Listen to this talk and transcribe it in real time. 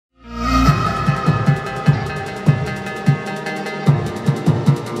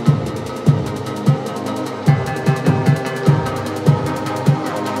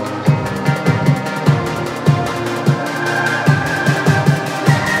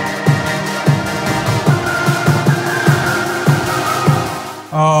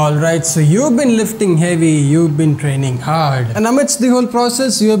Alright, so you've been lifting heavy, you've been training hard, and amidst the whole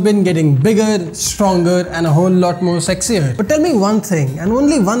process, you have been getting bigger, stronger, and a whole lot more sexier. But tell me one thing, and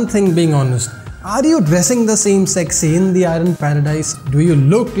only one thing being honest. Are you dressing the same sexy in the Iron Paradise? Do you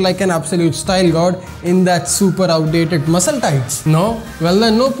look like an absolute style god in that super outdated muscle tights? No? Well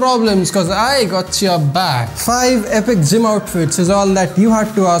then no problems, cause I got your back. 5 epic gym outfits is all that you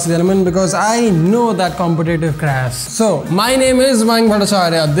had to ask, gentlemen, because I know that competitive crash. So, my name is Mayank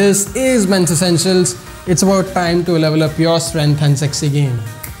Bhattacharya. This is Men's Essentials. It's about time to level up your strength and sexy game.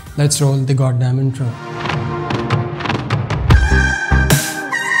 Let's roll the goddamn intro.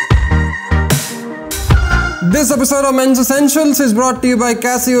 This episode of Men's Essentials is brought to you by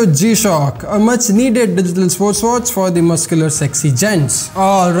Casio G-Shock, a much needed digital sports watch for the muscular sexy gents.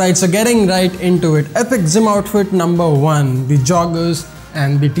 Alright, so getting right into it. Epic gym outfit number 1, the joggers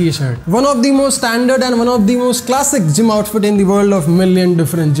and the t-shirt. One of the most standard and one of the most classic gym outfit in the world of million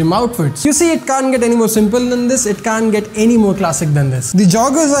different gym outfits. You see, it can't get any more simple than this, it can't get any more classic than this. The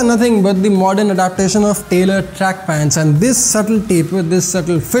joggers are nothing but the modern adaptation of tailored track pants, and this subtle taper, this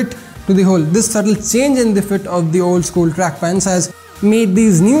subtle fit to the whole, this subtle change in the fit of the old school track pants has made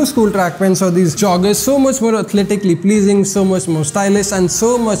these new school track pants or these joggers so much more athletically pleasing, so much more stylish, and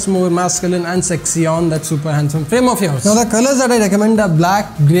so much more masculine and sexy on that super handsome frame of yours. Now the colors that I recommend are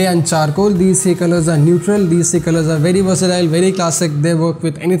black, grey and charcoal. These 3 colors are neutral, these 3 colors are very versatile, very classic. They work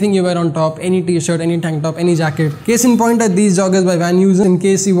with anything you wear on top, any t-shirt, any tank top, any jacket. Case in point are these joggers by Van Heusen. In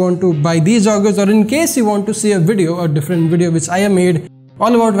case you want to buy these joggers, or in case you want to see a video, a different video which I have made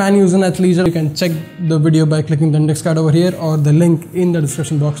all about Van Heusen at leisure, you can check the video by clicking the index card over here or the link in the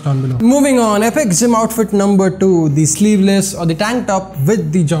description box down below. Moving on, epic gym outfit number 2, the sleeveless or the tank top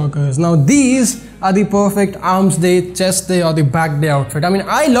with the joggers. Now these are the perfect arms day, chest day or the back day outfit. I mean,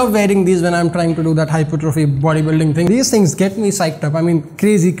 I love wearing these when I'm trying to do that hypertrophy bodybuilding thing. These things get me psyched up. I mean,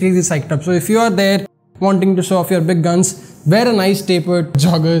 crazy psyched up. So if you are there wanting to show off your big guns, wear a nice tapered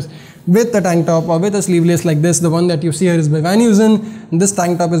joggers with a tank top or with a sleeveless like this. The one that you see here is by Van Heusen. This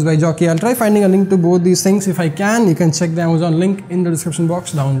tank top is by Jockey. I'll try finding a link to both these things if I can. You can check the Amazon link in the description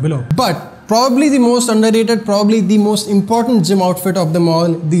box down below. But probably the most underrated, probably the most important gym outfit of them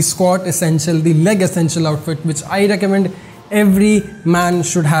all, the squat essential, the leg essential outfit, which I recommend every man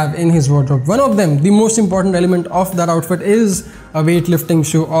should have in his wardrobe. One of them, the most important element of that outfit, is a weightlifting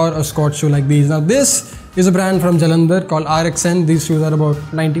shoe or a squat shoe like these. Now this is a brand from Jalandhar called RXN. These shoes are about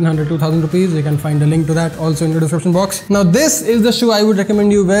 1900-2000 rupees. You can find a link to that also in the description box. Now this is the shoe I would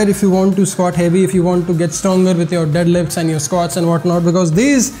recommend you wear if you want to squat heavy, if you want to get stronger with your deadlifts and your squats and whatnot, because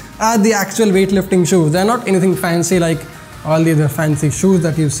these are the actual weightlifting shoes. They're not anything fancy like all the other fancy shoes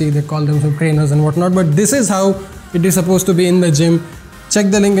that you see. They call them some trainers and whatnot, but this is how it is supposed to be in the gym. Check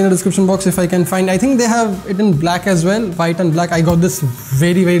the link in the description box if I can find. I think they have it in black as well, white and black. I got this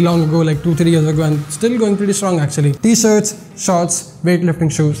very long ago, like 2-3 years ago, and still going pretty strong actually. T-shirts, shorts, weightlifting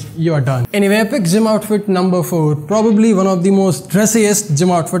shoes, you are done. Anyway, epic gym outfit number 4, probably one of the most dressiest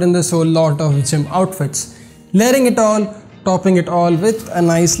gym outfit in this whole lot of gym outfits. Layering it all, topping it all with a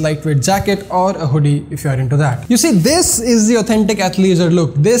nice lightweight jacket or a hoodie if you are into that. You see, this is the authentic athleisure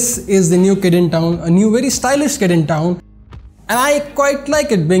look. This is the new kid in town, a new very stylish kid in town. And I quite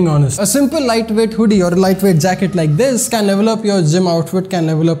like it, being honest. A simple lightweight hoodie or a lightweight jacket like this can level up your gym outfit, can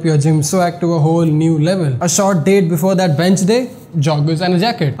level up your gym swag to a whole new level. A short date before that bench day, joggers and a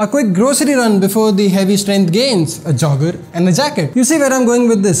jacket. A quick grocery run before the heavy strength gains, a jogger and a jacket. You see where I'm going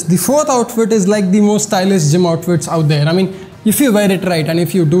with this? The 4th outfit is like the most stylish gym outfits out there. I mean, if you wear it right and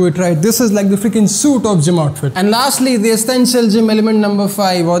if you do it right, this is like the freaking suit of gym outfit. And lastly, the essential gym element number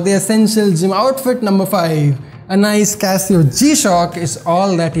 5 or the essential gym outfit number 5. A nice Casio G-Shock is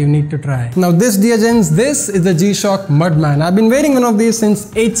all that you need to try. Now this, dear gents, this is the G-Shock Mudman. I've been wearing one of these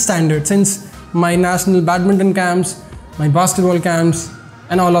since 8th standard, since my national badminton camps, my basketball camps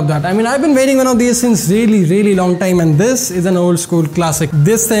and all of that. I mean, I've been wearing one of these since really long time, and this is an old school classic.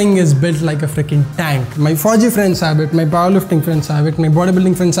 This thing is built like a freaking tank. My Fauji friends have it, my powerlifting friends have it, my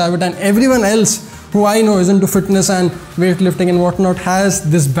bodybuilding friends have it, and everyone else who I know is into fitness and weightlifting and whatnot has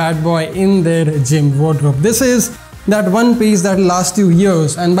this bad boy in their gym wardrobe. This is that one piece that lasts you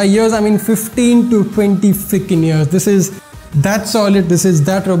years, and by years I mean 15 to 20 freaking years. This is that solid, this is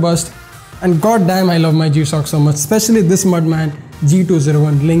that robust, and goddamn I love my G-Shock so much, especially this Mudman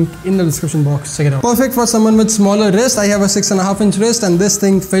G201, link in the description box, check it out. Perfect for someone with smaller wrist. I have a 6.5 inch wrist and this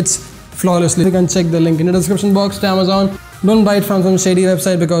thing fits flawlessly. You can check the link in the description box to Amazon. Don't buy it from some shady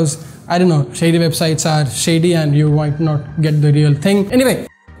website because I don't know, shady websites are shady and you might not get the real thing. Anyway,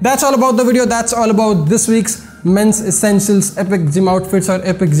 that's all about the video. That's all about this week's Men's Essentials Epic Gym Outfits or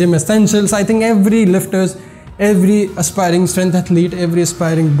Epic Gym Essentials. I think every lifters every aspiring strength athlete, every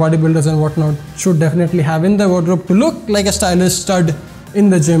aspiring bodybuilders and whatnot should definitely have in their wardrobe to look like a stylish stud in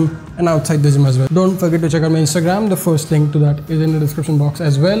the gym and outside the gym as well. Don't forget to check out my Instagram. The first link to that is in the description box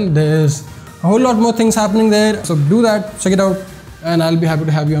as well. There's a whole lot more things happening there, so do that, check it out, and I'll be happy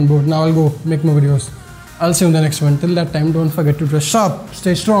to have you on board. Now I'll go make more videos. I'll see you in the next one. Till that time, don't forget to dress sharp,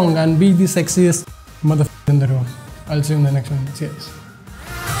 stay strong, and be the sexiest motherfucker in the room. I'll see you in the next one. Cheers.